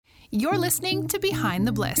You're listening to Behind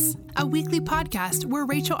the Bliss, a weekly podcast where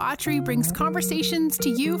Rachel Autry brings conversations to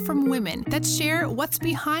you from women that share what's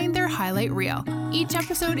behind their highlight reel. Each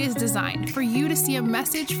episode is designed for you to see a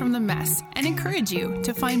message from the mess and encourage you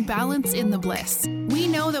to find balance in the bliss. We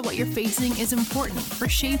know that what you're facing is important for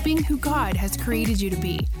shaping who God has created you to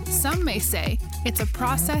be. Some may say it's a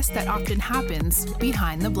process that often happens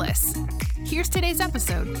behind the bliss. Here's today's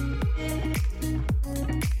episode.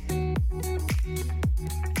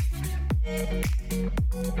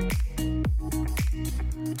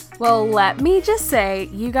 Well, let me just say,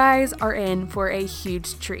 you guys are in for a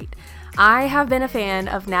huge treat. I have been a fan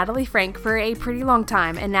of Natalie Frank for a pretty long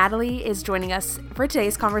time, and Natalie is joining us for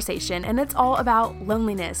today's conversation, and it's all about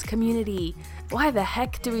loneliness, community. Why the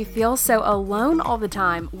heck do we feel so alone all the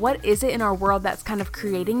time? What is it in our world that's kind of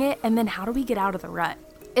creating it? And then how do we get out of the rut?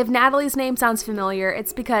 If Natalie's name sounds familiar,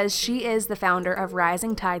 it's because she is the founder of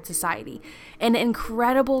Rising Tide Society, an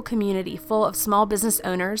incredible community full of small business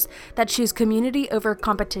owners that choose community over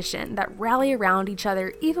competition, that rally around each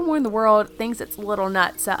other even when the world thinks it's a little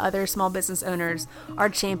nuts that other small business owners are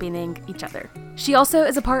championing each other. She also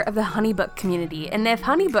is a part of the HoneyBook community, and if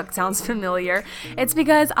HoneyBook sounds familiar, it's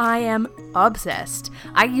because I am obsessed.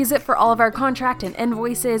 I use it for all of our contract and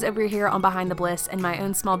invoices over here on Behind the Bliss and my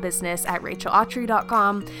own small business at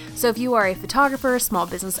rachelautry.com. So if you are a photographer, small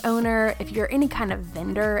business owner, if you're any kind of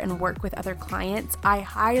vendor and work with other clients, I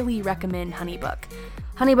highly recommend HoneyBook.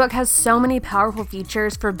 HoneyBook has so many powerful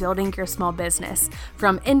features for building your small business,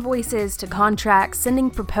 from invoices to contracts,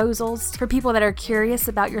 sending proposals for people that are curious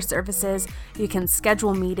about your services. You can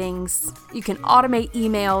schedule meetings, you can automate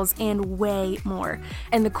emails, and way more.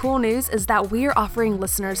 And the cool news is that we're offering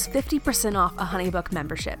listeners 50% off a HoneyBook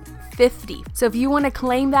membership. 50. So if you want to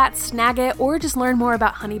claim that, snag it, or just learn more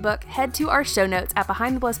about HoneyBook, head to our show notes at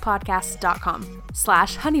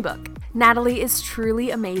behindtheblisspodcast.com/HoneyBook. Natalie is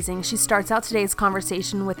truly amazing. She starts out today's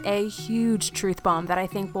conversation with a huge truth bomb that I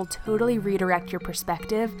think will totally redirect your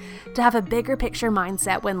perspective to have a bigger picture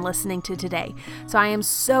mindset when listening to today. So I am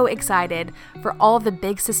so excited for all of the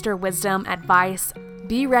big sister wisdom, advice.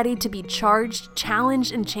 Be ready to be charged,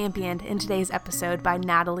 challenged, and championed in today's episode by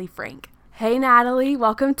Natalie Frank. Hey Natalie,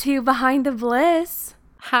 welcome to Behind the Bliss.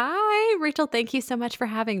 Hi, Rachel. Thank you so much for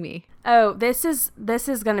having me. Oh, this is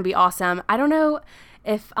going to be awesome. I don't know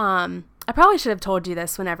if I probably should have told you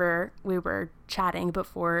this whenever we were chatting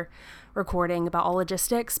before recording about all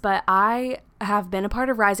logistics, but I have been a part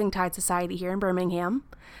of Rising Tide Society here in Birmingham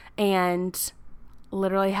and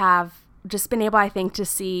literally have just been able, I think, to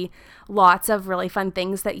see lots of really fun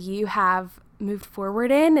things that you have moved forward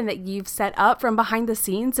in and that you've set up from behind the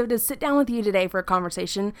scenes. So to sit down with you today for a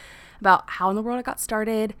conversation about how in the world it got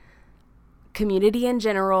started, community in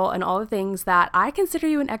general, and all the things that I consider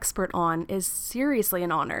you an expert on is seriously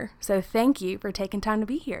an honor. So thank you for taking time to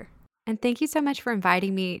be here. And thank you so much for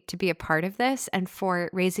inviting me to be a part of this and for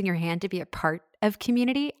raising your hand to be a part of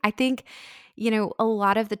community. I think, a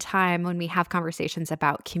lot of the time when we have conversations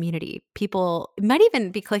about community, people might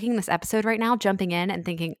even be clicking this episode right now, jumping in and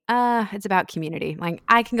thinking, it's about community. Like,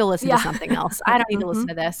 I can go listen to something else. I don't need to listen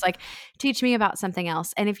to this. Like, teach me about something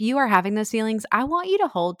else. And if you are having those feelings, I want you to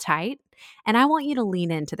hold tight and I want you to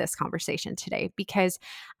lean into this conversation today, because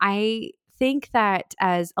I think that,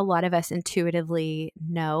 as a lot of us intuitively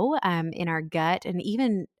know in our gut, and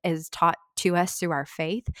even is taught to us through our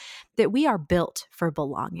faith, that we are built for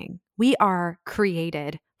belonging. We are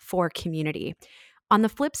created for community. On the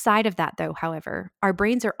flip side of that, though, however, our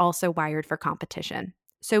brains are also wired for competition.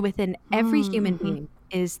 So within every human being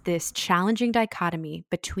is this challenging dichotomy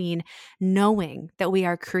between knowing that we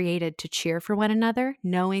are created to cheer for one another,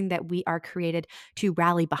 knowing that we are created to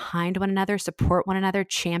rally behind one another, support one another,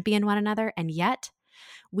 champion one another, and yet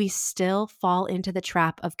we still fall into the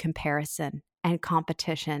trap of comparison and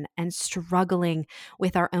competition and struggling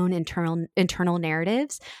with our own internal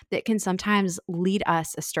narratives that can sometimes lead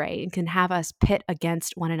us astray and can have us pit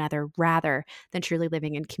against one another rather than truly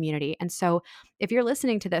living in community. And so if you're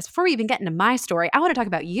listening to this, before we even get into my story, I want to talk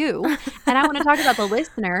about you and I want to talk about the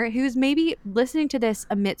listener who's maybe listening to this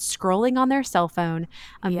amidst scrolling on their cell phone,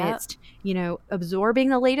 amidst, absorbing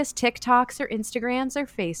the latest TikToks or Instagrams or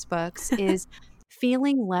Facebooks, is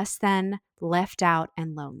feeling less than, left out,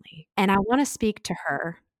 and lonely. And I want to speak to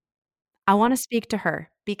her.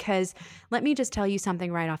 Because let me just tell you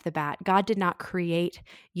something right off the bat. God did not create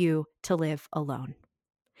you to live alone.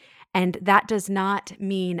 And that does not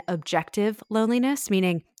mean objective loneliness,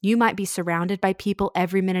 meaning you might be surrounded by people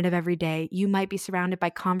every minute of every day. You might be surrounded by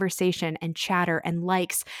conversation and chatter and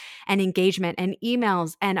likes and engagement and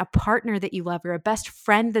emails and a partner that you love or a best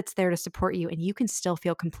friend that's there to support you. And you can still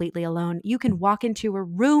feel completely alone. You can walk into a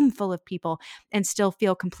room full of people and still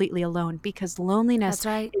feel completely alone, because loneliness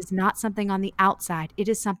is not something on the outside. It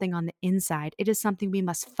is something on the inside. It is something we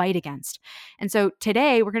must fight against. And so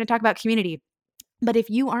today we're going to talk about community. But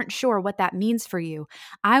if you aren't sure what that means for you,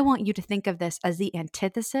 I want you to think of this as the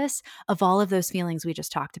antithesis of all of those feelings we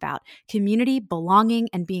just talked about. Community, belonging,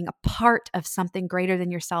 and being a part of something greater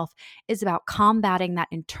than yourself is about combating that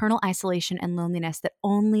internal isolation and loneliness that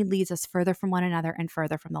only leads us further from one another and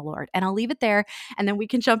further from the Lord. And I'll leave it there, and then we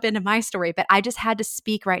can jump into my story. But I just had to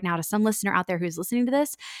speak right now to some listener out there who's listening to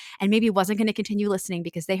this and maybe wasn't going to continue listening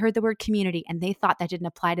because they heard the word community and they thought that didn't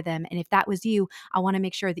apply to them. And if that was you, I want to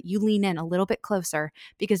make sure that you lean in a little bit closer,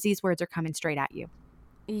 because these words are coming straight at you.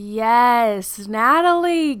 Yes,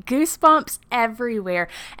 Natalie, goosebumps everywhere.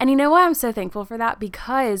 And you know why I'm so thankful for that?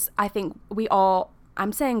 Because I think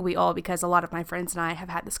I'm saying we all because a lot of my friends and I have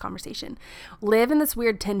had this conversation, live in this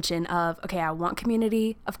weird tension of, okay, I want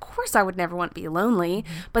community. Of course, I would never want to be lonely.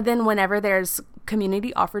 Mm-hmm. But then whenever there's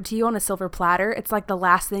community offered to you on a silver platter, it's like the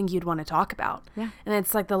last thing you'd want to talk about. Yeah. And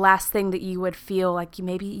it's like the last thing that you would feel like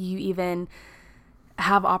maybe you even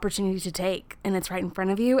have opportunity to take, and it's right in front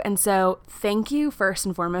of you. And so thank you first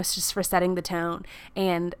and foremost just for setting the tone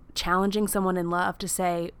and challenging someone in love to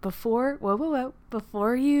say, before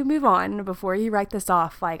you move on, before you write this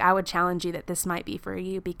off, like, I would challenge you that this might be for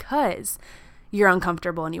you because you're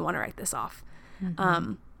uncomfortable and you want to write this off.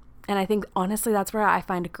 Mm-hmm. And I think honestly that's where I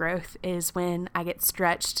find growth, is when I get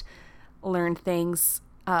stretched, learn things,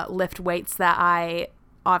 lift weights that I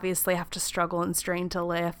obviously have to struggle and strain to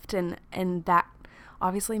lift, and that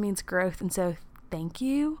obviously means growth. And so thank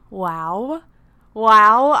you. Wow.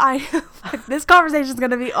 This conversation is going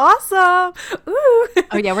to be awesome. Ooh.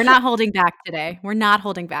 Oh yeah. We're not holding back today.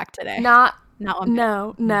 No.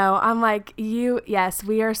 I'm like, yes,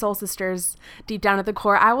 we are soul sisters deep down at the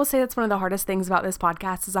core. I will say that's one of the hardest things about this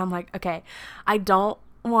podcast is I'm like, okay, I don't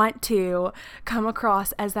want to come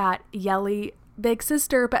across as that yelly big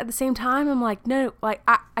sister, but at the same time I'm like, no, like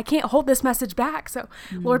I can't hold this message back. So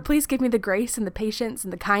Lord, please give me the grace and the patience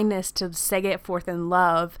and the kindness to say it forth in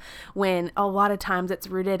love, when a lot of times it's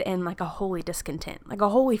rooted in like a holy discontent, like a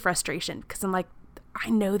holy frustration, because I'm like, I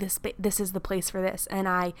know this is the place for this, and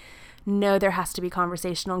I know there has to be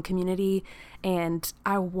conversation on community, and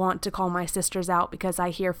I want to call my sisters out because I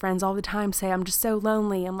hear friends all the time say, I'm just so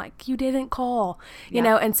lonely. I'm like, you didn't call, you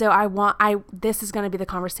know. And so this is going to be the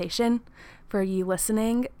conversation for you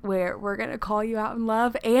listening, where we're going to call you out in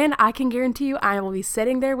love, and I can guarantee you I will be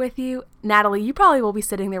sitting there with you. Natalie, you probably will be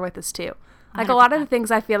sitting there with us too. Like 100%. A lot of the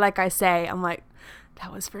things I feel like I say, I'm like,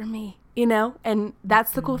 that was for me, you know. And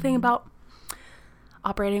that's the cool thing about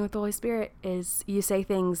operating with the Holy Spirit, is you say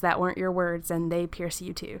things that weren't your words and they pierce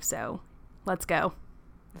you too. So let's go.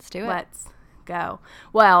 Let's do it. Let's go.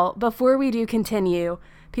 Well, before we do continue,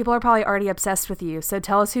 people are probably already obsessed with you. So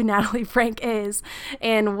tell us who Natalie Frank is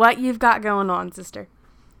and what you've got going on, sister.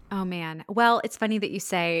 Oh man. Well, it's funny that you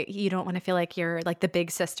say you don't want to feel like you're like the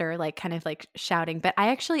big sister, like kind of like shouting, but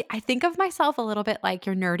I think of myself a little bit like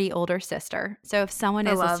your nerdy older sister. So if someone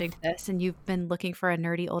is listening to this and you've been looking for a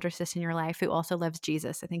nerdy older sister in your life who also loves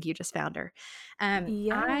Jesus, I think you just found her.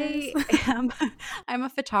 Yes. I'm a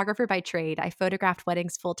photographer by trade. I photographed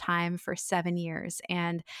weddings full time for 7 years.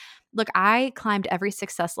 And look, I climbed every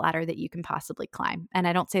success ladder that you can possibly climb. And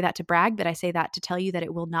I don't say that to brag, but I say that to tell you that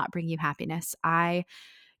it will not bring you happiness. I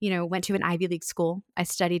went to an Ivy League school. I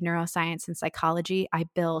studied neuroscience and psychology. I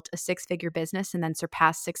built a 6-figure business and then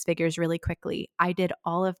surpassed 6 figures really quickly. I did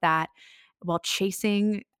all of that while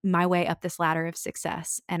chasing my way up this ladder of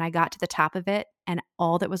success. And I got to the top of it, and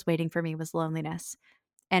all that was waiting for me was loneliness.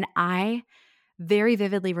 And I very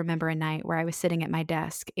vividly remember a night where I was sitting at my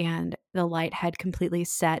desk and the light had completely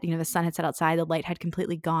set. The sun had set outside. The light had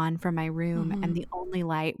completely gone from my room, and the only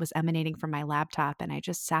light was emanating from my laptop. And I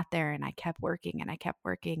just sat there and I kept working.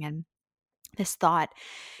 And this thought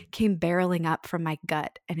came barreling up from my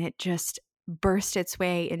gut, and it just burst its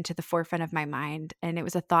way into the forefront of my mind. And it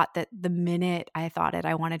was a thought that the minute I thought it,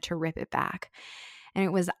 I wanted to rip it back. And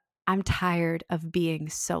it was, I'm tired of being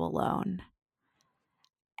so alone.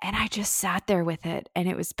 And I just sat there with it, and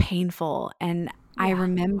it was painful. And I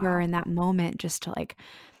remember in that moment just to like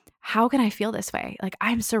how can I feel this way? Like,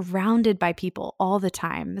 I'm surrounded by people all the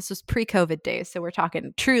time. This was pre-COVID days. So we're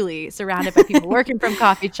talking truly surrounded by people working from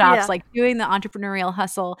coffee shops, like doing the entrepreneurial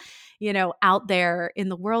hustle, out there in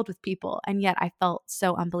the world with people. And yet I felt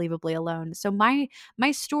so unbelievably alone. So my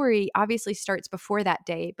story obviously starts before that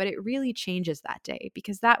day, but it really changes that day,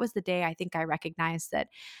 because that was the day I think I recognized that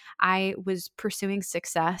I was pursuing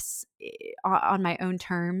success on my own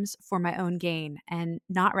terms for my own gain, and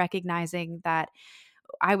not recognizing that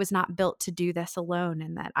I was not built to do this alone,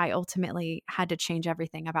 and that I ultimately had to change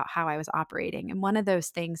everything about how I was operating. And one of those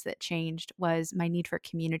things that changed was my need for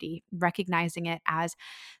community, recognizing it as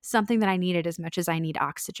something that I needed as much as I need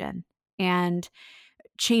oxygen. And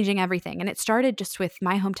changing everything. And it started just with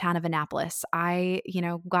my hometown of Annapolis. I,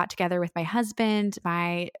 got together with my husband,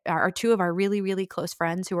 our two of our really, really close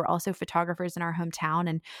friends who were also photographers in our hometown.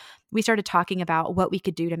 And we started talking about what we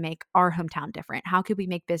could do to make our hometown different. How could we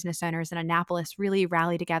make business owners in Annapolis really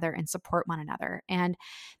rally together and support one another? And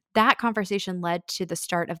that conversation led to the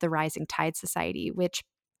start of the Rising Tide Society, which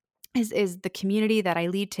is the community that I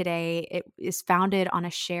lead today. It is founded on a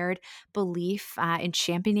shared belief in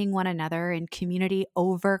championing one another and community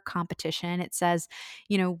over competition. It says,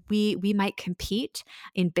 we might compete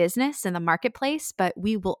in business in the marketplace, but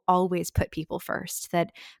we will always put people first.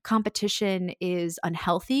 That competition is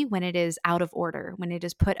unhealthy when it is out of order, when it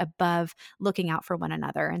is put above looking out for one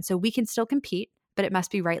another. And so we can still compete, but it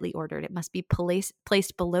must be rightly ordered. It must be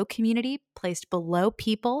placed below community, placed below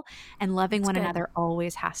people, and loving one another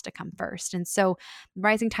always has to come first. And so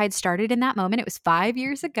Rising Tide started in that moment. It was 5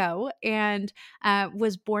 years ago, and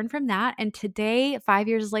was born from that. And today, 5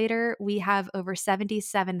 years later, we have over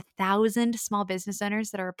 77,000 small business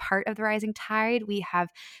owners that are a part of the Rising Tide. We have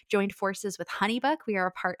joined forces with HoneyBook. We are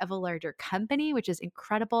a part of a larger company, which is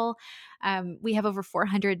incredible. We have over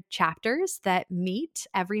 400 chapters that meet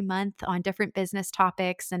every month on different business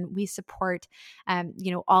topics, and we support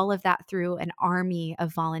all of that through an army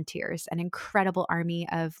of volunteers, an incredible army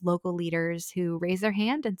of local leaders who raise their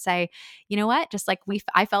hand and say, you know what, just like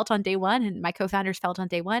I felt on day one and my co-founders felt on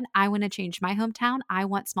day one, I want to change my hometown. I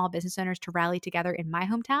want small business owners to rally together in my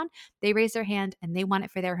hometown. They raise their hand and they want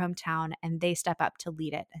it for their hometown, and they step up to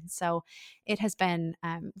lead it. And so it has been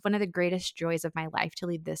one of the greatest joys of my life to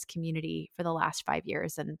lead this community for the last 5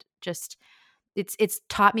 years, and just it's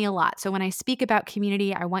taught me a lot. So when I speak about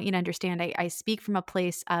community, I want you to understand I speak from a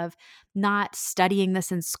place of not studying this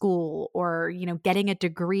in school or, getting a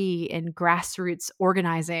degree in grassroots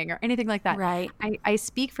organizing or anything like that. Right. I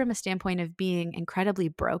speak from a standpoint of being incredibly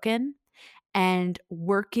broken and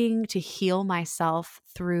working to heal myself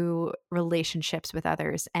through relationships with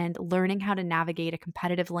others, and learning how to navigate a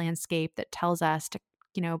competitive landscape that tells us to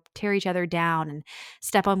tear each other down and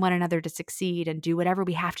step on one another to succeed and do whatever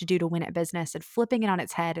we have to do to win at business, and flipping it on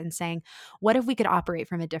its head and saying, what if we could operate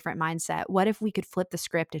from a different mindset? What if we could flip the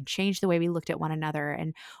script and change the way we looked at one another?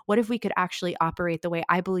 And what if we could actually operate the way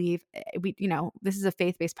I believe this is a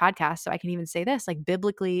faith-based podcast, so I can even say this, like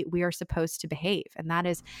biblically, we are supposed to behave. And that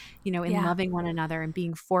is, in loving one another and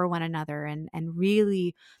being for one another, and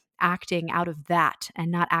really acting out of that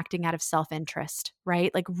and not acting out of self-interest,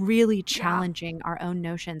 right? Like really challenging our own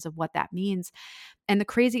notions of what that means. And the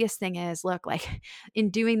craziest thing is, look, like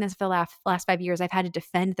in doing this for the last 5 years, I've had to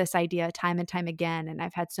defend this idea time and time again. And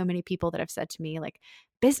I've had so many people that have said to me, like,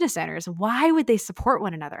 business owners, why would they support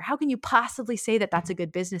one another? How can you possibly say that that's a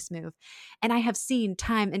good business move? And I have seen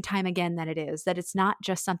time and time again that it's not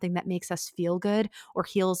just something that makes us feel good or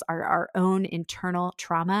heals our own internal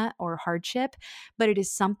trauma or hardship, but it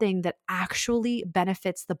is something that actually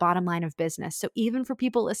benefits the bottom line of business. So even for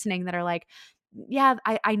people listening that are like, yeah,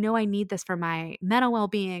 I know I need this for my mental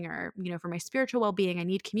well-being or, for my spiritual well-being, I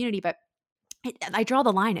need community, but I draw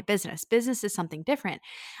the line at business. Business is something different.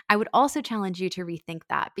 I would also challenge you to rethink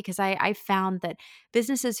that, because I found that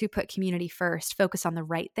businesses who put community first focus on the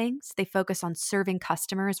right things. They focus on serving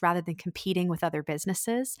customers rather than competing with other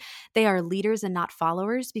businesses. They are leaders and not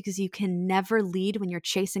followers, because you can never lead when you're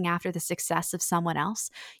chasing after the success of someone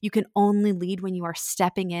else. You can only lead when you are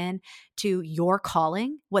stepping in to your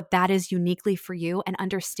calling, what that is uniquely for you, and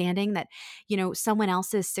understanding that, someone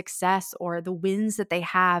else's success or the wins that they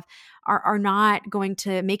have are not going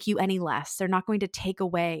to make you any less. They're not going to take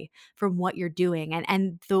away from what you're doing.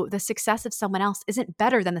 And the success of someone else isn't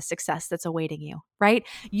better than the success that's awaiting you, right?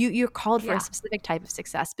 You're called for a specific type of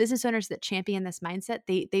success. Business owners that champion this mindset,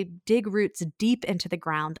 they dig roots deep into the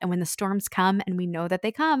ground. And when the storms come, and we know that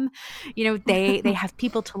they come, they have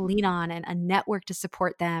people to lean on and a network to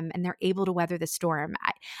support them, and they're able to weather the storm.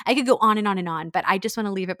 I could go on and on and on, but I just want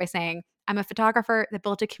to leave it by saying, I'm a photographer that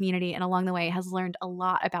built a community and along the way has learned a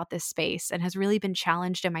lot about this space and has really been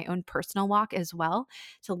challenged in my own personal walk as well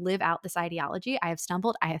to live out this ideology. I have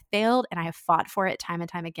stumbled, I have failed, and I have fought for it time and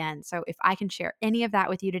time again. So if I can share any of that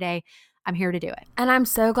with you today, I'm here to do it. And I'm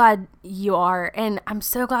so glad you are. And I'm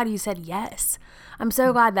so glad you said yes. I'm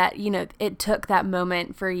so glad that, it took that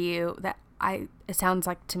moment for you that it sounds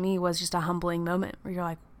like to me was just a humbling moment where you're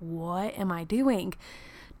like, what am I doing?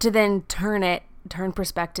 To then turn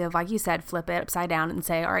perspective, like you said, flip it upside down and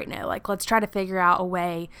say, all right, no, like, let's try to figure out a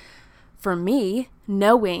way for me,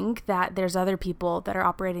 knowing that there's other people that are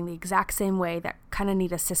operating the exact same way that kind of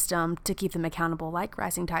need a system to keep them accountable, like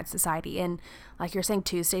Rising Tide Society. And like you're saying,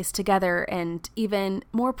 Tuesdays Together, and even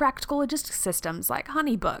more practical logistics systems like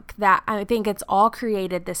Honeybook, that I think it's all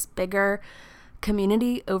created this bigger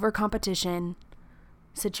community over competition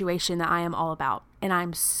situation that I am all about. And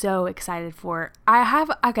I'm so excited for. I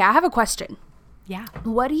have a question. Yeah.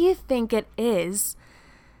 What do you think it is?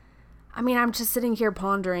 I mean, I'm just sitting here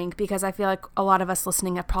pondering because I feel like a lot of us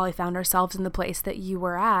listening have probably found ourselves in the place that you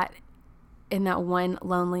were at in that one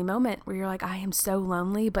lonely moment where you're like, I am so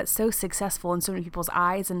lonely, but so successful in so many people's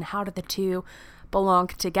eyes. And how do the two belong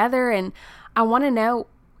together? And I want to know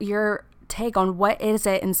your take on what is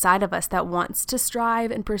it inside of us that wants to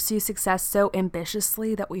strive and pursue success so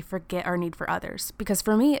ambitiously that we forget our need for others. Because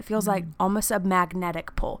for me, it feels like almost a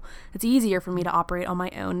magnetic pull. It's easier for me to operate on my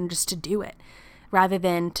own and just to do it rather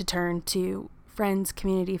than to turn to friends,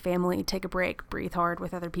 community, family, take a break, breathe hard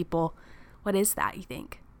with other people. What is that, you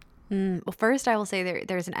think? Well, first I will say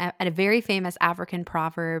there's a very famous African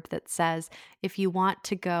proverb that says, if you want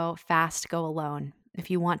to go fast, go alone. If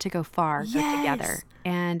you want to go far, go together.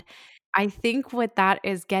 And I think what that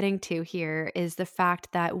is getting to here is the fact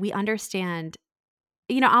that we understand,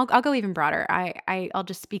 I'll go even broader. I'll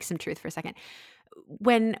just speak some truth for a second.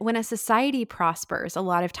 When a society prospers, a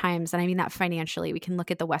lot of times, and I mean that financially, we can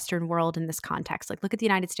look at the Western world in this context, like look at the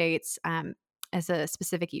United States, as a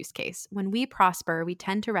specific use case. When we prosper, we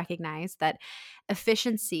tend to recognize that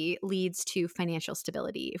efficiency leads to financial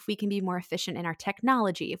stability. If we can be more efficient in our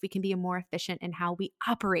technology, if we can be more efficient in how we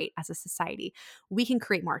operate as a society, we can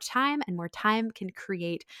create more time, and more time can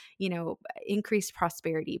create, increased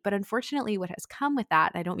prosperity. But unfortunately, what has come with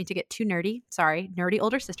that, I don't mean to get too nerdy, sorry, nerdy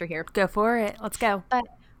older sister here. Go for it. Let's go. But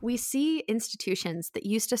we see institutions that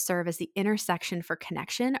used to serve as the intersection for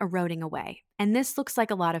connection eroding away. And this looks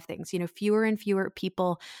like a lot of things. Fewer and fewer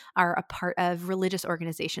people are a part of religious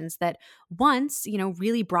organizations that once,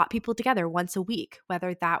 really brought people together once a week,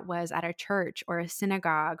 whether that was at a church or a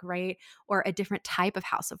synagogue, right? Or a different type of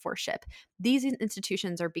house of worship. These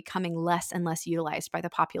institutions are becoming less and less utilized by the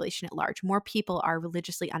population at large. More people are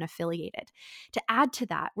religiously unaffiliated. To add to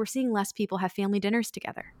that, we're seeing less people have family dinners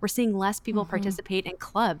together. We're seeing less people participate in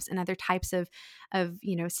clubs and other types of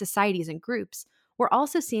societies and groups. We're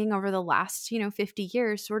also seeing over the last, 50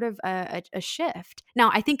 years, sort of a shift.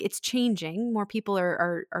 Now, I think it's changing. More people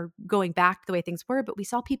are going back the way things were, but we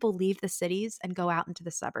saw people leave the cities and go out into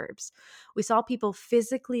the suburbs. We saw people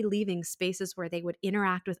physically leaving spaces where they would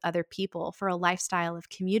interact with other people for a lifestyle of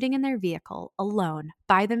commuting in their vehicle alone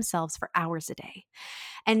by themselves for hours a day.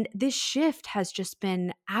 And this shift has just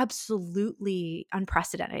been absolutely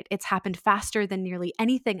unprecedented. It's happened faster than nearly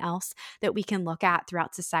anything else that we can look at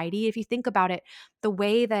throughout society. If you think about it, the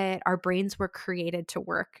way that our brains were created to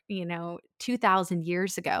work, 2,000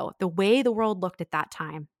 years ago, the way the world looked at that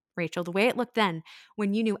time, Rachel, the way it looked then,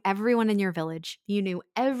 when you knew everyone in your village, you knew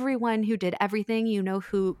everyone who did everything,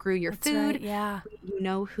 who grew your That's food, right, yeah.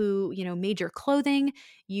 Who, made your clothing,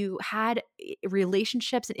 you had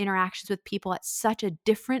relationships and interactions with people at such a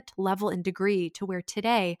different level and degree to where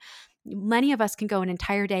today, many of us can go an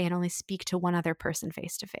entire day and only speak to one other person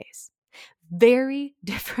face to face. Very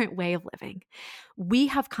different way of living. We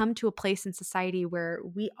have come to a place in society where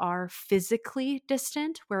we are physically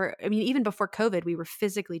distant, even before COVID, we were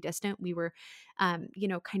physically distant. We were,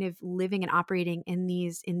 kind of living and operating in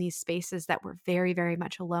these spaces that were very, very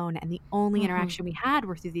much alone. And the only interaction we had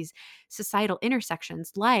were through these societal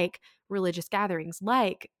intersections like religious gatherings,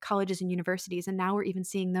 like colleges and universities. And now we're even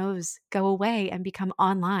seeing those go away and become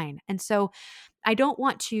online. And so I don't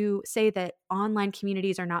want to say that online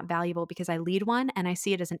communities are not valuable because I lead one and I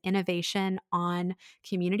see it as an innovation on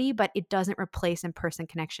community, but it doesn't replace in-person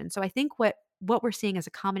connection. So I think what we're seeing is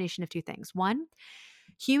a combination of two things. One,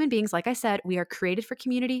 human beings, like I said, we are created for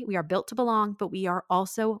community. We are built to belong, but we are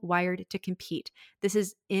also wired to compete. This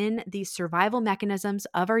is in the survival mechanisms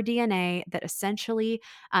of our DNA that essentially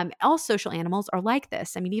all social animals are like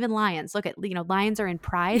this. I mean, even lions, look at, lions are in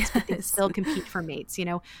prides, but they still compete for mates.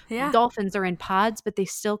 Yeah. Dolphins are in pods, but they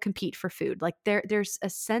still compete for food. Like there's a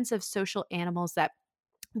sense of social animals that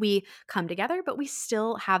we come together, but we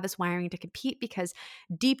still have this wiring to compete because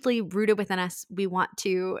deeply rooted within us, we want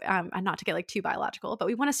to, and not to get like too biological, but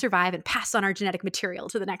we want to survive and pass on our genetic material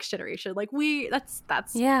to the next generation. Like that's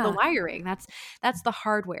the wiring. That's the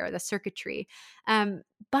hardware, the circuitry.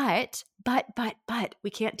 But we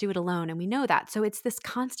can't do it alone. And we know that. So it's this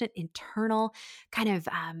constant internal kind of,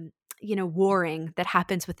 warring that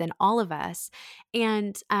happens within all of us.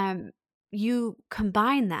 And you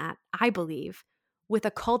combine that, I believe, with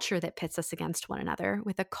a culture that pits us against one another,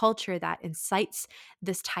 with a culture that incites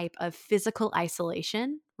this type of physical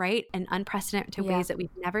isolation, right? In unprecedented ways that we've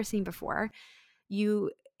never seen before.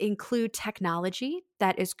 You include technology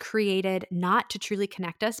that is created not to truly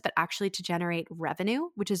connect us, but actually to generate revenue,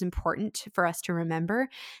 which is important for us to remember.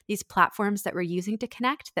 These platforms that we're using to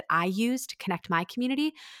connect, that I use to connect my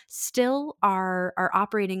community, still are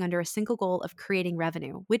operating under a single goal of creating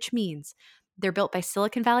revenue, which means they're built by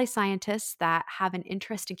Silicon Valley scientists that have an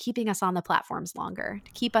interest in keeping us on the platforms longer,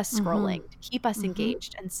 to keep us scrolling, to keep us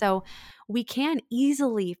engaged. And so we can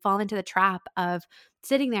easily fall into the trap of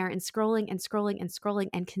sitting there and scrolling and scrolling and scrolling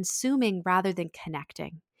and consuming rather than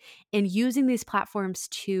connecting, and using these platforms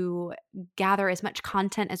to gather as much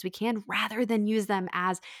content as we can rather than use them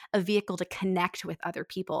as a vehicle to connect with other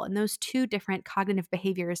people. And those two different cognitive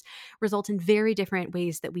behaviors result in very different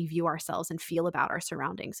ways that we view ourselves and feel about our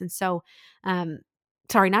surroundings. And so,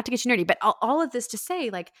 sorry, not to get you nerdy, but all of this to say,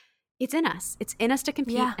 like, it's in us. It's in us to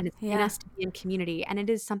compete, and it's in us to be in community. And it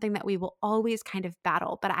is something that we will always kind of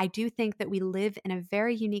battle. But I do think that we live in a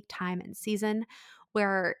very unique time and season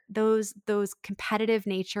where those competitive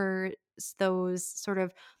natures, those sort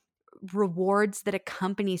of rewards that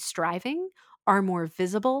accompany striving are more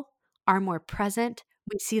visible, are more present.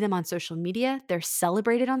 We see them on social media. They're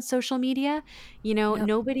celebrated on social media.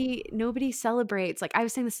 Nobody celebrates. Like, I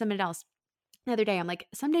was saying this to somebody else the other day. I'm like,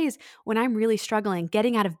 some days when I'm really struggling,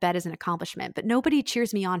 getting out of bed is an accomplishment, but nobody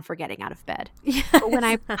cheers me on for getting out of bed. Yes. But when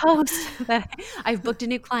I post that I've booked a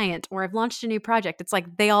new client or I've launched a new project, it's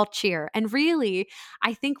like they all cheer. And really,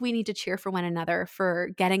 I think we need to cheer for one another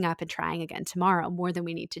for getting up and trying again tomorrow more than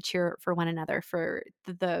we need to cheer for one another for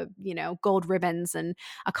the gold ribbons and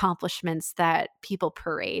accomplishments that people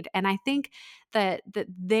parade. And I think that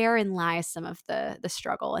therein lies some of the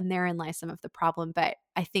struggle, and therein lies some of the problem. But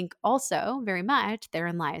I think also very much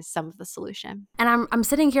therein lies some of the solution. And I'm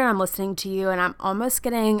sitting here and I'm listening to you, and I'm almost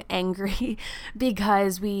getting angry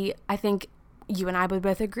because I think you and I would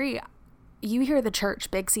both agree. You hear the church,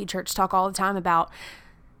 Big C Church, talk all the time about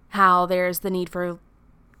how there's the need for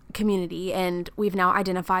community, and we've now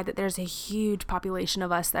identified that there's a huge population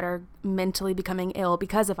of us that are mentally becoming ill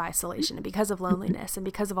because of isolation and because of loneliness and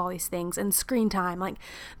because of all these things, and screen time. Like,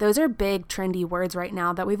 those are big trendy words right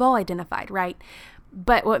now that we've all identified, right?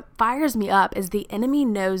 But what fires me up is the enemy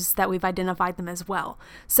knows that we've identified them as well.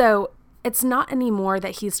 So it's not anymore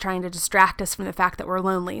that he's trying to distract us from the fact that we're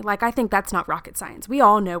lonely. Like, I think that's not rocket science. We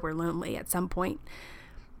all know we're lonely at some point.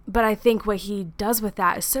 But I think what he does with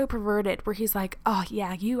that is so perverted, where he's like, oh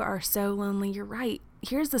yeah, you are so lonely. You're right.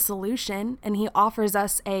 Here's the solution. And he offers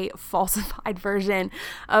us a falsified version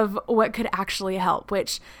of what could actually help,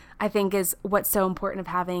 which I think is what's so important of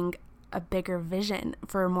having a bigger vision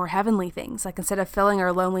for more heavenly things. Like, instead of filling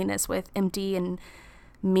our loneliness with empty and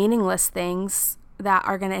meaningless things that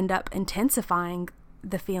are going to end up intensifying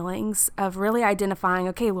the feelings, of really identifying,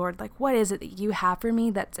 okay, Lord, like, what is it that you have for me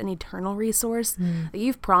that's an eternal resource that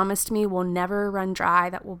you've promised me will never run dry,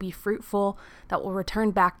 that will be fruitful, that will return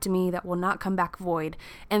back to me, that will not come back void.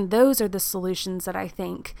 And those are the solutions that I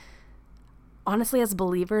think, honestly, as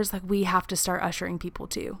believers, like, we have to start ushering people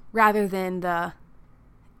to, rather than the,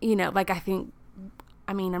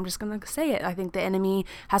 I'm just going to say it. I think the enemy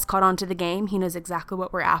has caught on to the game. He knows exactly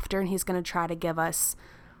what we're after, and he's going to try to give us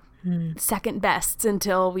second bests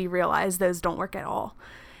until we realize those don't work at all.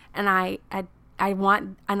 And I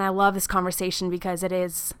love this conversation because it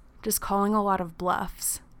is just calling a lot of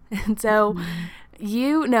bluffs. And so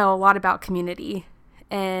you know a lot about community,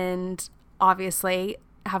 and obviously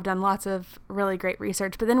have done lots of really great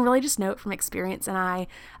research, but then really just know it from experience. And I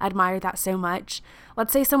admire that so much.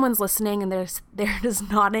 Let's say someone's listening and they're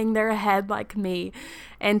just nodding their head like me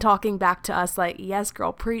and talking back to us like, yes,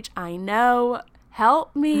 girl, preach. I know.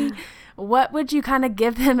 Help me. What would you kind of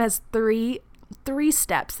give them as three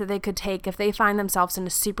steps that they could take if they find themselves in a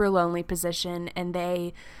super lonely position and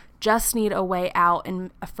they just need a way out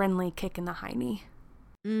and a friendly kick in the hiney?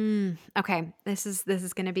 Okay. This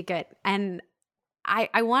is going to be good. And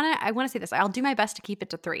I want to say this. I'll do my best to keep it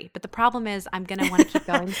to 3, but the problem is I'm going to want to keep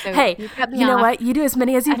going. So hey, you know what? You do as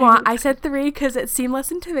many as you want. I said 3 because it seemed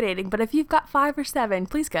less intimidating, but if you've got 5 or 7,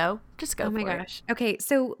 please go. Just go Oh my for it. gosh. Okay,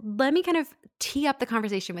 so let me kind of tee up the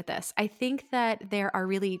conversation with this. I think that there are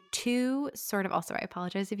really two sort of, also, I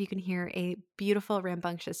apologize if you can hear a beautiful,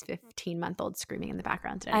 rambunctious 15-month-old screaming in the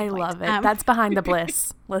background at any I point. love it. That's behind the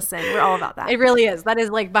bliss. Listen, we're all about that. It really is. That is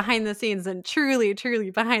like behind the scenes and truly, truly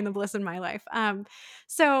behind the bliss in my life.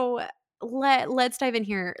 So let's dive in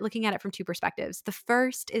here, looking at it from two perspectives. The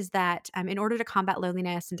first is that in order to combat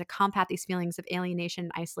loneliness and to combat these feelings of alienation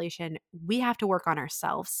and isolation, we have to work on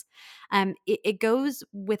ourselves. It goes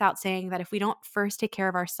without saying that if we don't first take care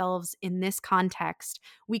of ourselves in this context,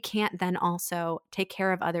 we can't then also take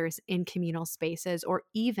care of others in communal spaces, or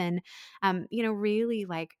even, really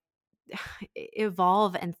like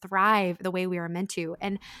evolve and thrive the way we are meant to.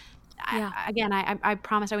 And Yeah. I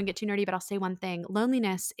promised I wouldn't get too nerdy, but I'll say one thing.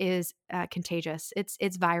 Loneliness is contagious.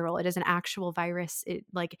 It's viral. It is an actual virus.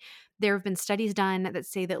 There have been studies done that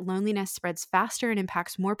say that loneliness spreads faster and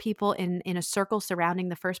impacts more people in a circle surrounding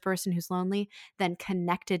the first person who's lonely than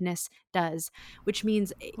connectedness does, which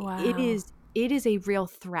means Wow. it is a real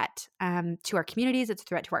threat to our communities. It's a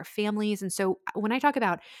threat to our families. And so when I talk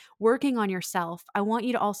about working on yourself, I want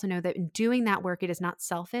you to also know that in doing that work, it is not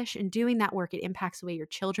selfish. In doing that work, it impacts the way your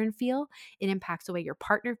children feel. It impacts the way your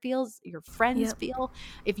partner feels, your friends Yep. feel.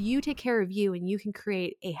 If you take care of you and you can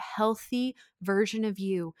create a healthy version of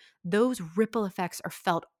you, those ripple effects are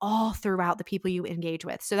felt all throughout the people you engage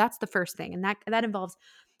with. So that's the first thing. And that involves,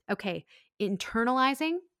 okay,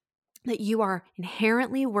 internalizing that you are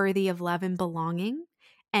inherently worthy of love and belonging,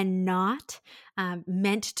 and not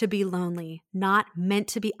meant to be lonely, not meant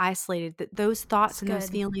to be isolated, that those thoughts It's and those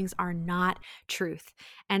good. feelings are not truth.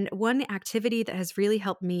 And one activity that has really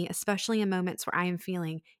helped me, especially in moments where I am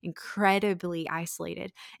feeling incredibly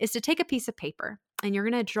isolated, is to take a piece of paper. And you're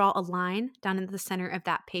going to draw a line down in the center of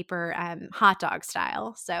that paper, hot dog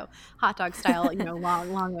style. So hot dog style,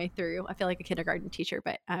 long way through. I feel like a kindergarten teacher,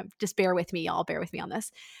 but just bear with me, y'all. Bear with me on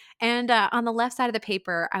this. And on the left side of the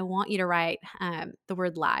paper, I want you to write the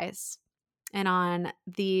word lies. And on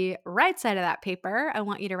the right side of that paper, I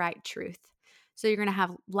want you to write truth. So you're going to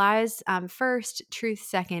have lies first, truth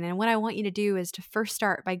second. And what I want you to do is to first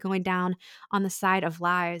start by going down on the side of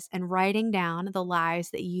lies and writing down the lies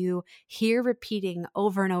that you hear repeating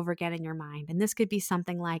over and over again in your mind. And this could be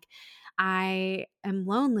something like, I am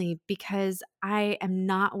lonely because I am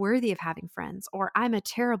not worthy of having friends, or I'm a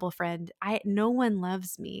terrible friend. No one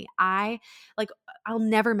loves me. I'll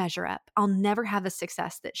never measure up. I'll never have the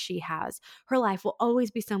success that she has. Her life will always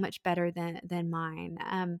be so much better than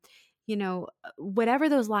mine. Whatever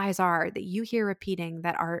those lies are that you hear repeating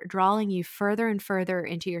that are drawing you further and further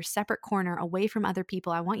into your separate corner away from other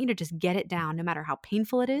people, I want you to just get it down, no matter how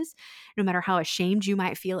painful it is, no matter how ashamed you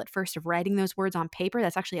might feel at first of writing those words on paper.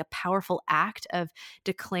 That's actually a powerful act of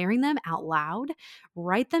declaring them out loud.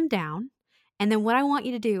 Write them down. And then what I want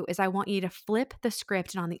you to do is I want you to flip the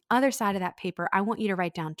script, and on the other side of that paper, I want you to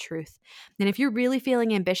write down truth. And if you're really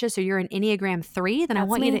feeling ambitious, or you're an Enneagram 3, then I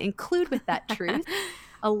want you to include with that truth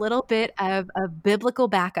a little bit of biblical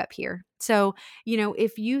backup here. So,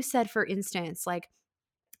 if you said, for instance, like,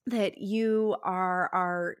 that you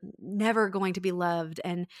are never going to be loved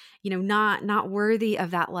and not worthy of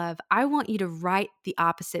that love, I want you to write the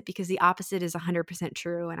opposite, because the opposite is 100%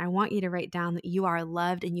 true. And I want you to write down that you are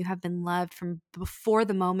loved and you have been loved from before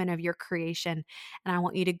the moment of your creation. And I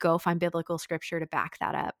want you to go find biblical scripture to back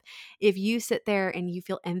that up. If you sit there and you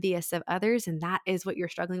feel envious of others and that is what you're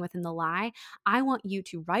struggling with in the lie, I want you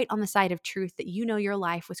to write on the side of truth that your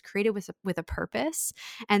life was created with a purpose,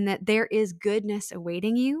 and that there is goodness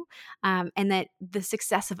awaiting you. And that the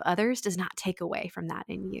success of others does not take away from that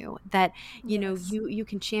in you. That Yes. you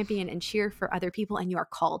can champion and cheer for other people, and you are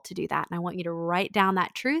called to do that. And I want you to write down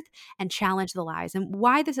that truth and challenge the lies. And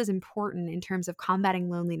why this is important in terms of combating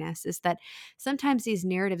loneliness is that sometimes these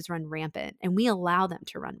narratives run rampant, and we allow them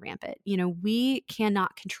to run rampant. We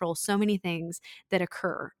cannot control so many things that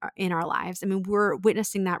occur in our lives. I mean, we're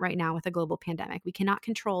witnessing that right now with a global pandemic. We cannot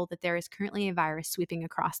control that there is currently a virus sweeping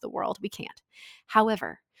across the world. We can't.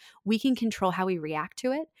 However, we can control how we react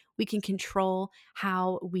to it. We can control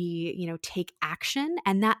how we, take action.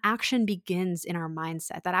 And that action begins in our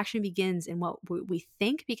mindset. That action begins in what we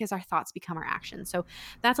think, because our thoughts become our actions. So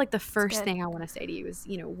that's like the first thing I want to say to you is,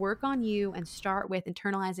 work on you and start with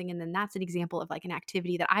internalizing. And then that's an example of like an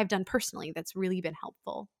activity that I've done personally that's really been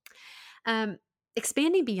helpful.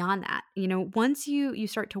 expanding beyond that, once you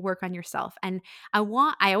start to work on yourself, and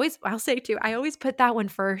I'll say too, I always put that one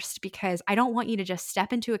first, because I don't want you to just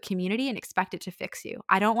step into a community and expect it to fix you.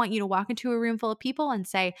 I don't want you to walk into a room full of people and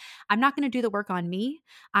say, I'm not going to do the work on me.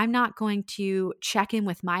 I'm not going to check in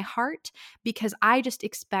with my heart, because I just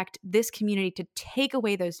expect this community to take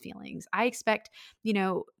away those feelings. I expect,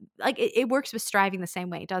 like it works with striving the same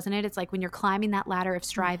way, doesn't it? It's like when you're climbing that ladder of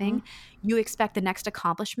striving, you expect the next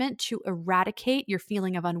accomplishment to eradicate your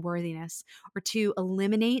feeling of unworthiness, or to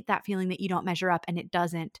eliminate that feeling that you don't measure up, and it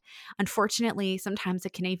doesn't. Unfortunately, sometimes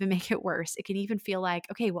it can even make it worse. It can even feel like,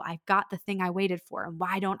 okay, well, I've got the thing I waited for, and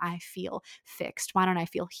why don't I feel fixed? Why don't I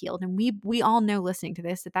feel healed? And we all know, listening to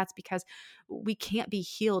this, that that's because we can't be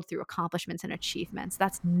healed through accomplishments and achievements.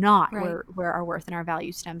 That's not Right. where our worth and our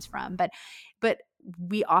value stems from. But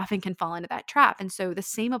we often can fall into that trap. And so the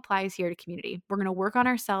same applies here to community. We're going to work on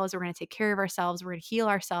ourselves. We're going to take care of ourselves. We're going to heal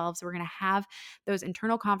ourselves. We're going to have those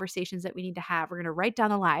internal conversations that we need to have. We're going to write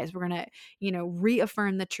down the lies. We're going to,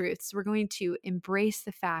 reaffirm the truths. We're going to embrace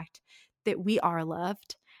the fact that we are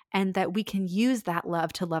loved, and that we can use that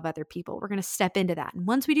love to love other people. We're going to step into that. And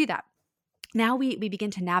once we do that, now we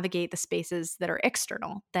begin to navigate the spaces that are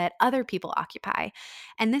external, that other people occupy.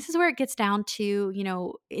 And this is where it gets down to,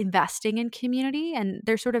 investing in community. And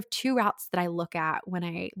there's sort of two routes that I look at when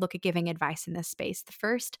I look at giving advice in this space. The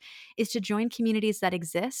first is to join communities that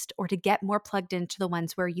exist, or to get more plugged into the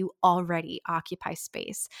ones where you already occupy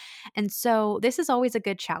space. And so this is always a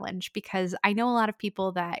good challenge, because I know a lot of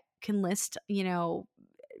people that can list,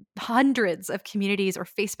 hundreds of communities or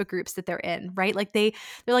Facebook groups that they're in, right? Like they're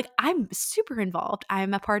like, I'm super involved.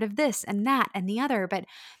 I'm a part of this and that and the other. But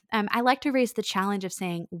I like to raise the challenge of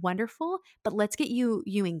saying, wonderful, but let's get you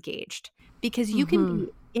engaged, because you can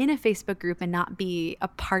be in a Facebook group and not be a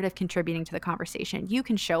part of contributing to the conversation. You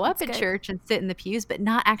can show up at church and sit in the pews, but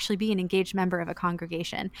not actually be an engaged member of a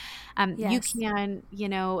congregation. You can,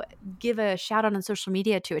 give a shout out on social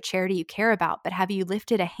media to a charity you care about, but have you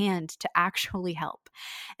lifted a hand to actually help?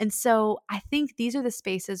 And so I think these are the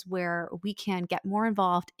spaces where we can get more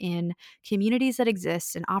involved in communities that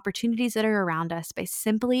exist and opportunities that are around us by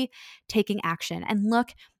simply taking action. And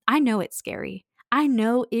look, I know it's scary. I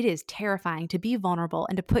know it is terrifying to be vulnerable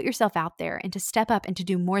and to put yourself out there and to step up and to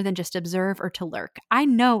do more than just observe or to lurk. I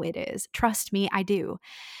know it is. Trust me, I do.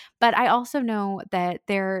 But I also know that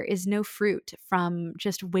there is no fruit from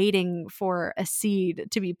just waiting for a seed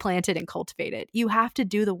to be planted and cultivated. You have to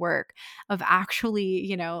do the work of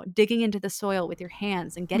actually, digging into the soil with your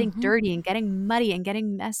hands and getting dirty and getting muddy and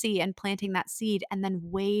getting messy and planting that seed, and then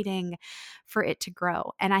waiting for it to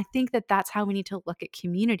grow. And I think that that's how we need to look at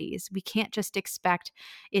communities. We can't just expect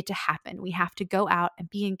it to happen. We have to go out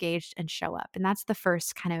and be engaged and show up. And that's the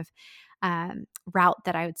first kind of route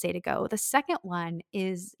that I would say to go. The second one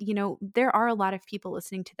is, there are a lot of people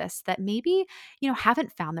listening to this that maybe,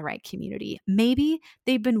 haven't found the right community. Maybe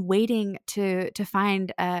they've been waiting to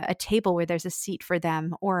find a table where there's a seat for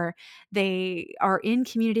them, or they are in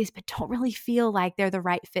communities but don't really feel like they're the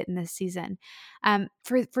right fit in this season.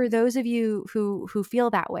 For those of you who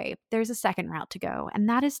feel that way, there's a second route to go, and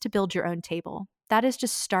that is to build your own table. That is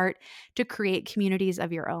just start to create communities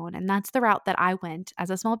of your own. And that's the route that I went as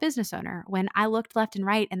a small business owner. When I looked left and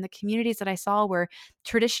right, and the communities that I saw were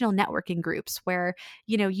traditional networking groups where,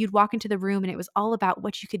 you'd walk into the room and it was all about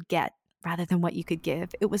what you could get rather than what you could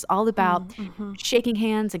give. It was all about shaking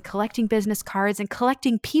hands and collecting business cards and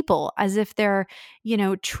collecting people as if they're,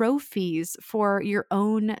 trophies for your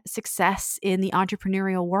own success in the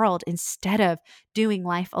entrepreneurial world, instead of doing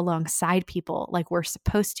life alongside people like we're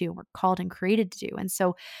supposed to, and we're called and created to do. And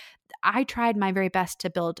so I tried my very best to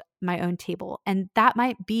build my own table. And that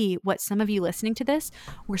might be what some of you listening to this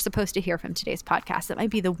were supposed to hear from today's podcast. That might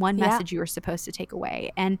be the one message you were supposed to take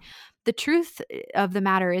away. And the truth of the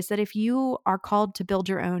matter is that if you are called to build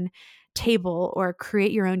your own table or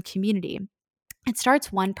create your own community, it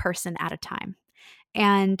starts one person at a time.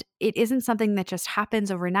 And it isn't something that just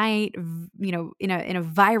happens overnight, in a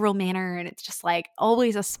viral manner. And it's just like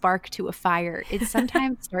always a spark to a fire. It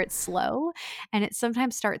sometimes starts slow, and it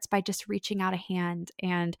sometimes starts by just reaching out a hand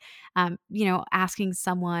and, asking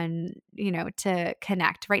someone, to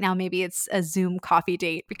connect. Right now, maybe it's a Zoom coffee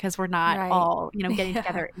date because we're not all, getting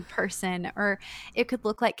together in person, or it could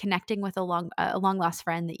look like connecting with a long lost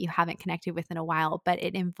friend that you haven't connected with in a while, but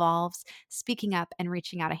it involves speaking up and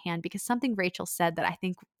reaching out a hand, because something Rachel said that I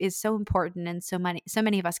think is so important and so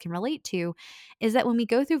many of us can relate to is that when we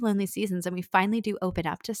go through lonely seasons and we finally do open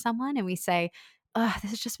up to someone and we say, oh,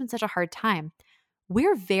 this has just been such a hard time,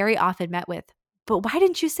 we're very often met with, but why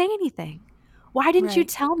didn't you say anything? Why didn't you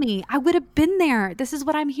tell me? I would have been there. This is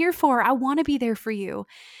what I'm here for. I want to be there for you.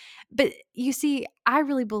 But you see, I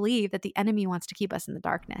really believe that the enemy wants to keep us in the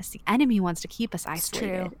darkness. The enemy wants to keep us It's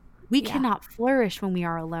isolated. true. We Yeah. cannot flourish when we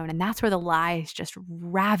are alone. And that's where the lies just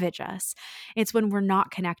ravage us. It's when we're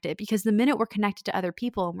not connected, because the minute we're connected to other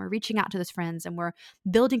people and we're reaching out to those friends and we're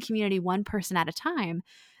building community one person at a time,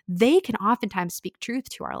 they can oftentimes speak truth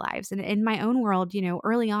to our lives. And in my own world,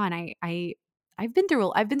 early on, I've been through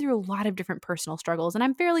a lot of different personal struggles, and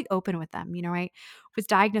I'm fairly open with them. I was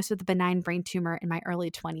diagnosed with a benign brain tumor in my early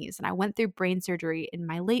 20s, and I went through brain surgery in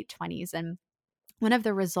my late 20s. And one of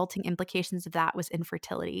the resulting implications of that was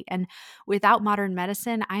infertility. And without modern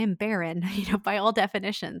medicine, I am barren, by all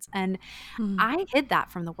definitions. And Mm. I hid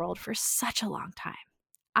that from the world for such a long time.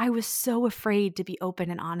 I was so afraid to be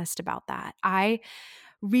open and honest about that. I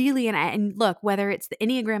really, and look, whether it's the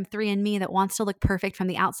Enneagram 3 in me that wants to look perfect from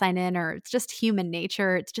the outside in, or it's just human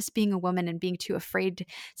nature, it's just being a woman and being too afraid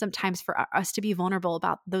sometimes for us to be vulnerable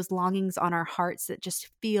about those longings on our hearts that just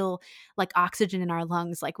feel like oxygen in our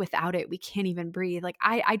lungs. Like without it, we can't even breathe. Like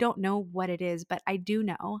I don't know what it is, but I do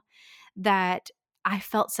know that I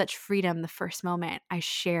felt such freedom the first moment I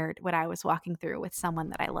shared what I was walking through with someone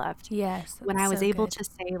that I loved. Yes, When that's I was so able good. to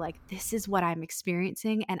say, like, this is what I'm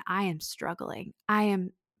experiencing and I am struggling. I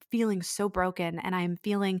am feeling so broken and I am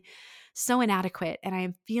feeling so inadequate and I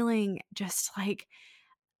am feeling just like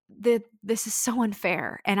this is so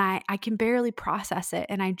unfair and I can barely process it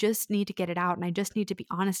and I just need to get it out and I just need to be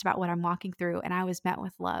honest about what I'm walking through. And I was met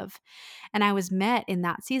with love. And I was met in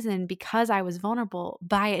that season, because I was vulnerable,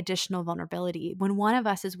 by additional vulnerability. When one of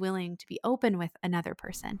us is willing to be open with another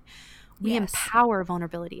person, we Yes. empower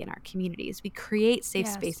vulnerability in our communities. We create safe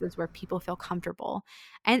Yes. spaces where people feel comfortable.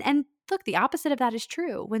 And look, the opposite of that is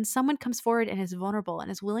true. When someone comes forward and is vulnerable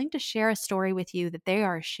and is willing to share a story with you that they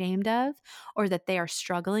are ashamed of, or that they are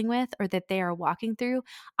struggling with, or that they are walking through,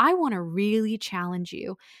 I want to really challenge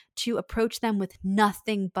you to approach them with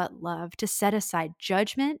nothing but love, to set aside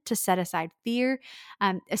judgment, to set aside fear,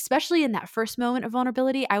 especially in that first moment of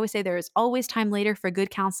vulnerability. I would say there is always time later for good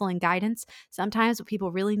counsel and guidance. Sometimes what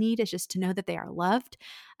people really need is just to know that they are loved.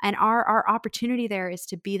 And our opportunity there is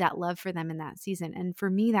to be that love for them in that season. And for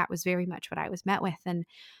me, that was very much what I was met with. And,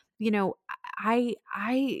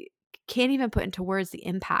 I can't even put into words the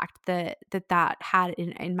impact that had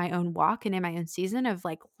in my own walk and in my own season of,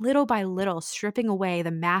 like, little by little stripping away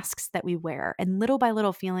the masks that we wear, and little by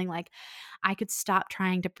little feeling like I could stop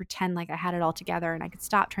trying to pretend like I had it all together, and I could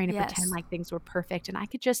stop trying to pretend Yes. like things were perfect, and I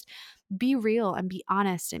could just be real and be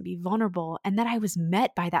honest and be vulnerable. And then I was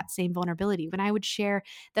met by that same vulnerability. When I would share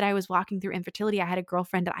that I was walking through infertility, I had a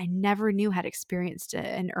girlfriend that I never knew had experienced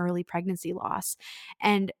an early pregnancy loss.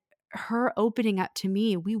 And her opening up to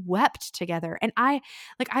me, we wept together. And I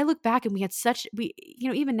look back and we had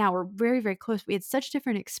even now we're very, very close. We had such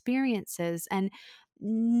different experiences, and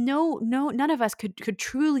none of us could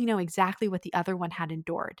truly know exactly what the other one had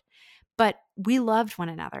endured. But we loved one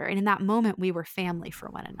another. And in that moment, we were family for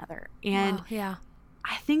one another. And Wow. Yeah.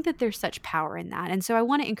 I think that there's such power in that. And so I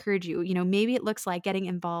want to encourage you, maybe it looks like getting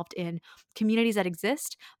involved in communities that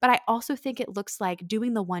exist, but I also think it looks like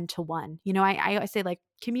doing the one-to-one. I say, like,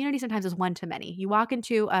 community sometimes is one to many. You walk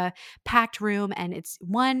into a packed room and it's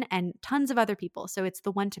one and tons of other people. So it's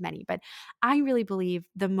the one to many. But I really believe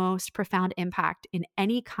the most profound impact in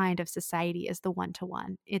any kind of society is the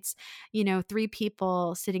one-to-one. It's, 3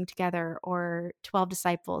 people sitting together or 12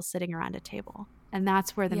 disciples sitting around a table. And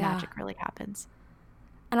that's where the Yeah. magic really happens.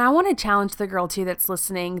 And I want to challenge the girl too that's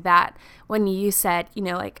listening, that when you said,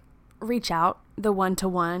 like, reach out, the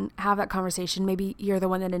one-to-one, have that conversation. Maybe you're the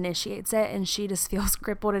one that initiates it and she just feels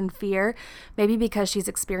crippled in fear, maybe because she's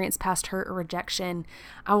experienced past hurt or rejection.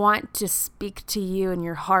 I want to speak to you in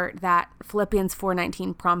your heart that Philippians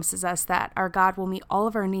 4:19 promises us that our God will meet all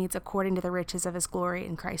of our needs according to the riches of his glory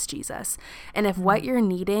in Christ Jesus. And if what you're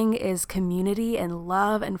needing is community and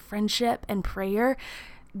love and friendship and prayer,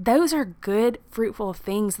 those are good, fruitful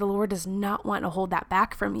things. The Lord does not want to hold that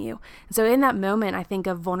back from you. And so in that moment, I think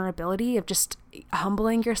of vulnerability, of just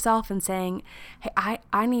humbling yourself and saying, hey,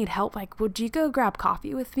 I need help. Like, would you go grab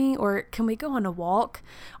coffee with me? Or can we go on a walk?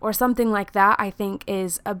 Or something like that, I think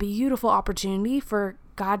is a beautiful opportunity for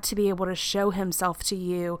God to be able to show himself to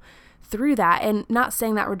you through that. And not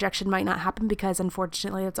saying that rejection might not happen, because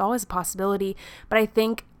unfortunately it's always a possibility. But I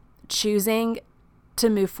think choosing to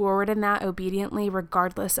move forward in that obediently,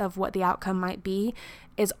 regardless of what the outcome might be,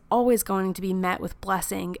 is always going to be met with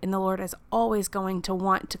blessing. And the Lord is always going to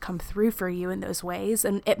want to come through for you in those ways.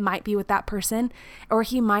 And it might be with that person, or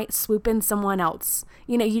he might swoop in someone else.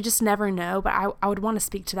 You just never know. But I would want to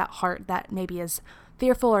speak to that heart that maybe is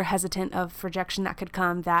fearful or hesitant of rejection that could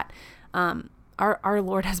come, that our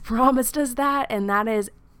Lord has promised us that. And that is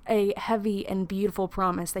a heavy and beautiful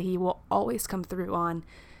promise that he will always come through on.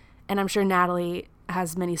 And I'm sure Natalie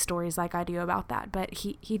has many stories like I do about that, but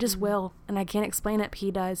he just will. And I can't explain it, but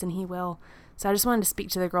he does, and he will. So I just wanted to speak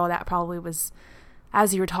to the girl that probably was,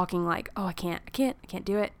 as you were talking, like, oh, I can't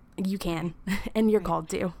do it. You can, and you're called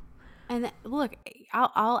to. And look,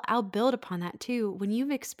 I'll build upon that too. When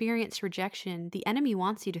you've experienced rejection, the enemy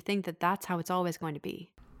wants you to think that that's how it's always going to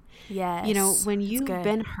be. Yes. You know, when you've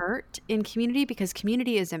been hurt in community, because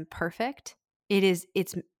community is imperfect, it's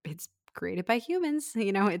created by humans,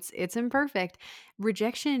 you know, it's imperfect.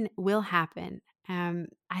 Rejection will happen.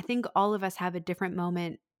 I think all of us have a different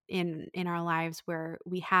moment in our lives where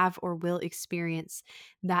we have or will experience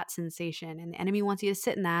that sensation, and the enemy wants you to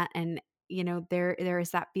sit in that. And you know, there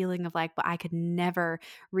is that feeling of like, but I could never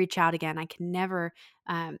reach out again. I can never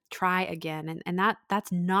try again. And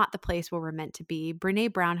that's not the place where we're meant to be.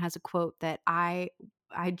 Brene Brown has a quote that I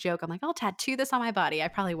joke, I'm like, I'll tattoo this on my body. I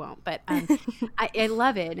probably won't, but I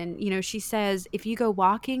love it. And, you know, she says, if you go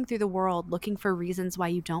walking through the world looking for reasons why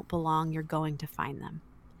you don't belong, you're going to find them.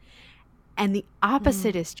 And the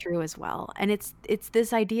opposite is true as well. And it's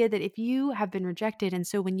this idea that if you have been rejected, and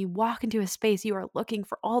so when you walk into a space, you are looking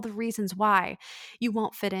for all the reasons why you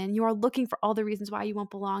won't fit in. You are looking for all the reasons why you won't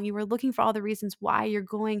belong. You are looking for all the reasons why you're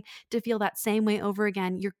going to feel that same way over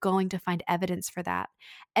again. You're going to find evidence for that.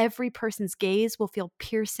 Every person's gaze will feel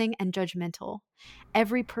piercing and judgmental.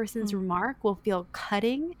 Every person's remark will feel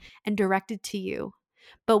cutting and directed to you.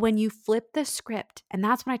 But when you flip the script, and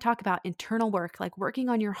that's when I talk about internal work, like working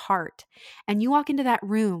on your heart, and you walk into that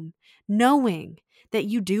room knowing that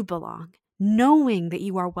you do belong, knowing that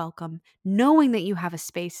you are welcome, knowing that you have a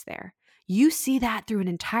space there, you see that through an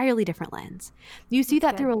entirely different lens. You see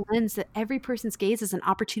that through a lens that every person's gaze is an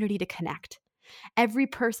opportunity to connect. Every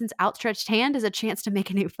person's outstretched hand is a chance to make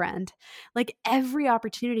a new friend. Like every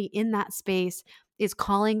opportunity in that space is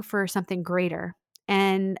calling for something greater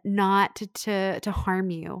and not to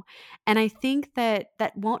harm you. And I think that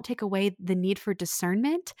won't take away the need for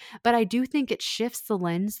discernment, but I do think it shifts the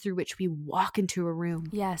lens through which we walk into a room.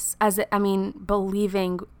 Yes.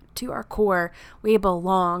 Believing to our core we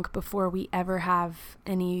belong before we ever have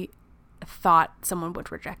any thought someone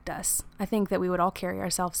would reject us. I think that we would all carry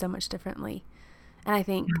ourselves so much differently. And I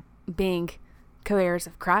think being co-heirs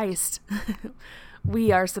of Christ,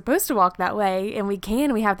 we are supposed to walk that way, and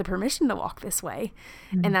we have the permission to walk this way.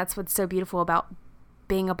 Mm-hmm. And that's what's so beautiful about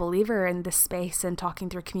being a believer in this space and talking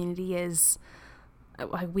through community is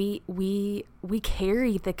we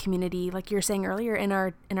carry the community, like you were saying earlier, in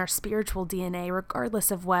our spiritual DNA,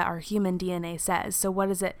 regardless of what our human DNA says. So what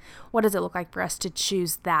does it look like for us to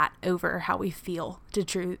choose that over how we feel,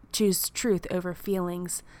 to choose truth over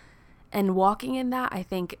feelings? And walking in that, I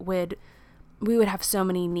think we would have so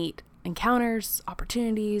many neat encounters,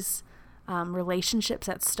 opportunities, relationships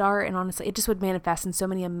that start, and honestly, it just would manifest in so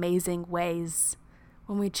many amazing ways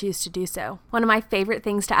when we choose to do so. One of my favorite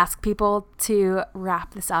things to ask people to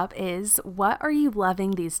wrap this up is, what are you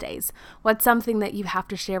loving these days? What's something that you have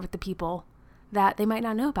to share with the people that they might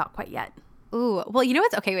not know about quite yet? Ooh, well, you know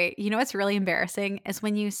what's really embarrassing is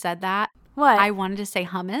when you said that, what? I wanted to say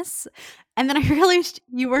hummus. And then I realized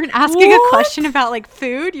you weren't asking a question about like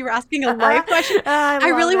food. You were asking a life question. I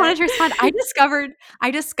really wanted to respond. I discovered.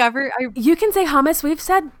 You can say hummus.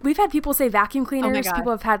 We've had people say vacuum cleaners. Oh,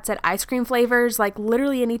 people have said ice cream flavors. Like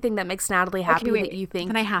literally anything that makes Natalie happy that you think.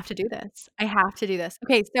 Then I have to do this.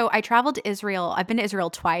 Okay, so I traveled to Israel. I've been to Israel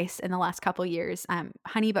twice in the last couple of years.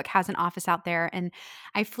 Honeybook has an office out there, and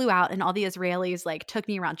I flew out, and all the Israelis like took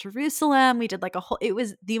me around Jerusalem. We did like it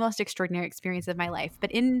was the most extraordinary experience of my life.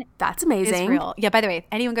 But that's amazing. Israel. Yeah, by the way, if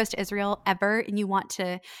anyone goes to Israel ever and you want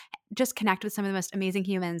to just connect with some of the most amazing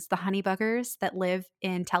humans, the honeybookers that live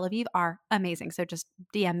in Tel Aviv are amazing. So just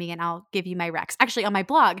DM me and I'll give you my recs. Actually, on my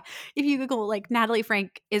blog, if you Google like Natalie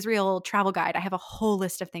Frank Israel travel guide, I have a whole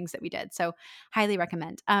list of things that we did. So highly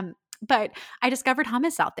recommend. But I discovered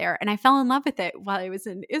hummus out there and I fell in love with it while I was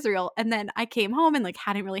in Israel. And then I came home and like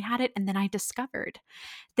hadn't really had it. And then I discovered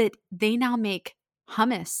that they now make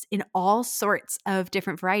hummus in all sorts of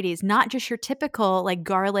different varieties, not just your typical like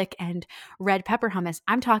garlic and red pepper hummus.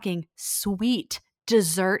 I'm talking sweet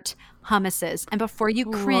dessert hummuses. And before you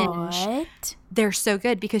cringe, they're so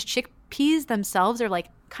good because chickpeas themselves are like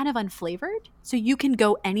kind of unflavored. So you can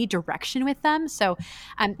go any direction with them. So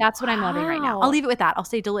that's what I'm loving right now. I'll leave it with that. I'll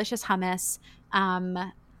say delicious hummus.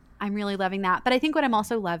 I'm really loving that. But I think what I'm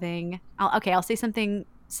also loving, I'll say something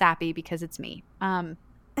sappy because it's me.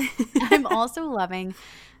 I'm also loving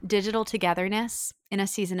digital togetherness in a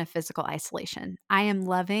season of physical isolation. I am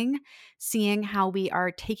loving seeing how we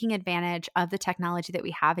are taking advantage of the technology that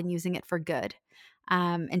we have and using it for good.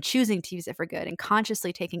 and choosing to use it for good and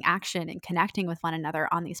consciously taking action and connecting with one another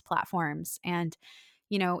on these platforms. And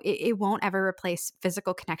it won't ever replace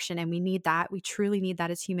physical connection, and we need that. We truly need that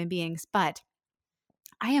as human beings. But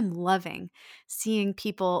I am loving seeing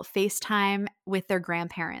people FaceTime with their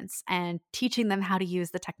grandparents and teaching them how to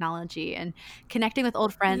use the technology and connecting with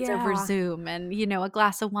old friends over Zoom and, a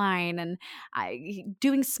glass of wine and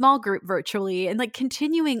doing small group virtually and like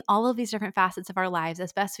continuing all of these different facets of our lives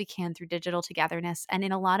as best we can through digital togetherness. And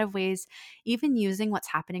in a lot of ways, even using what's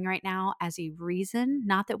happening right now as a reason,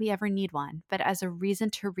 not that we ever need one, but as a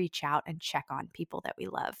reason to reach out and check on people that we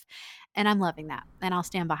love. And I'm loving that. And I'll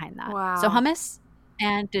stand behind that. Wow. So hummus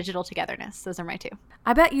and digital togetherness. Those are my two.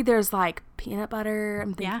 I bet you there's like peanut butter.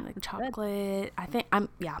 I'm thinking like chocolate. Good.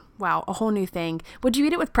 Wow. A whole new thing. Would you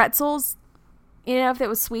eat it with pretzels? If it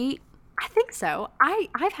was sweet? I think so.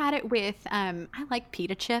 I've had it with, I like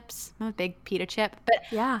pita chips. I'm a big pita chip, but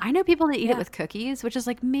I know people that eat it with cookies, which is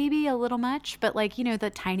like maybe a little much, but like,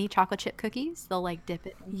 the tiny chocolate chip cookies, they'll like dip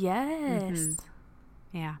it. Yes. Mm-hmm.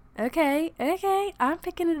 Yeah. Okay. I'm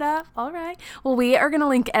picking it up. All right. Well, we are going to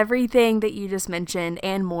link everything that you just mentioned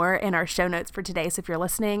and more in our show notes for today. So if you're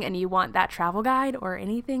listening and you want that travel guide or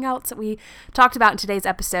anything else that we talked about in today's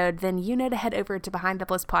episode, then to head over to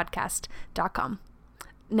BehindTheBlissPodcast.com.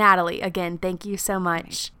 Natalie, again, thank you so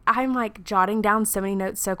much. I'm like jotting down so many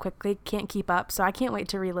notes so quickly, can't keep up. So I can't wait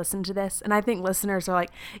to re-listen to this. And I think listeners are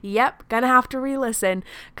like, yep, gonna have to re-listen,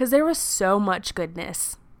 because there was so much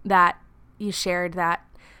goodness that you shared that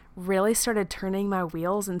really started turning my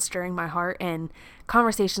wheels and stirring my heart, and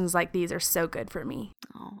conversations like these are so good for me.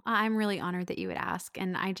 Oh, I'm really honored that you would ask.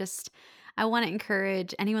 And I want to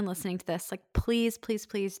encourage anyone listening to this, like, please, please,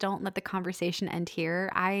 please don't let the conversation end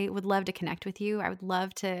here. I would love to connect with you. I would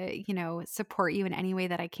love to, support you in any way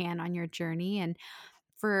that I can on your journey. And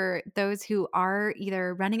for those who are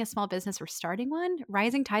either running a small business or starting one,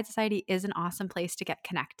 Rising Tide Society is an awesome place to get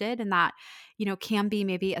connected. And that, can be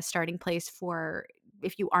maybe a starting place for,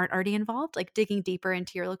 if you aren't already involved, like digging deeper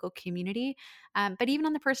into your local community. But even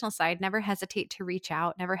on the personal side, never hesitate to reach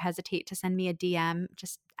out. Never hesitate to send me a DM,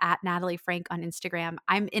 just at Natalie Frank on Instagram.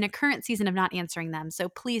 I'm in a current season of not answering them, so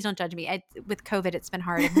please don't judge me. With COVID, it's been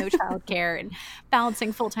hard, and no childcare and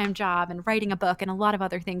balancing full-time job and writing a book and a lot of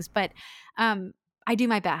other things. But I do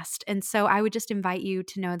my best. And so I would just invite you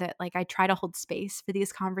to know that I try to hold space for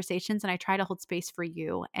these conversations, and I try to hold space for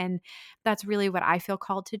you. And that's really what I feel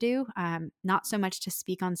called to do. Not so much to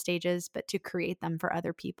speak on stages, but to create them for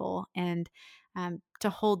other people and to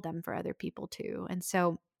hold them for other people too. And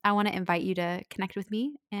so I want to invite you to connect with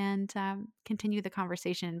me and continue the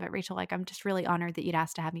conversation. But Rachel, I'm just really honored that you'd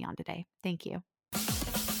asked to have me on today. Thank you.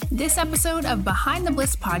 This episode of Behind the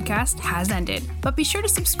Bliss podcast has ended, but be sure to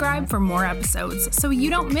subscribe for more episodes so you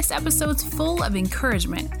don't miss episodes full of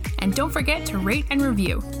encouragement. And don't forget to rate and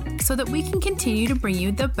review so that we can continue to bring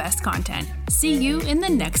you the best content. See you in the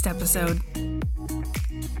next episode.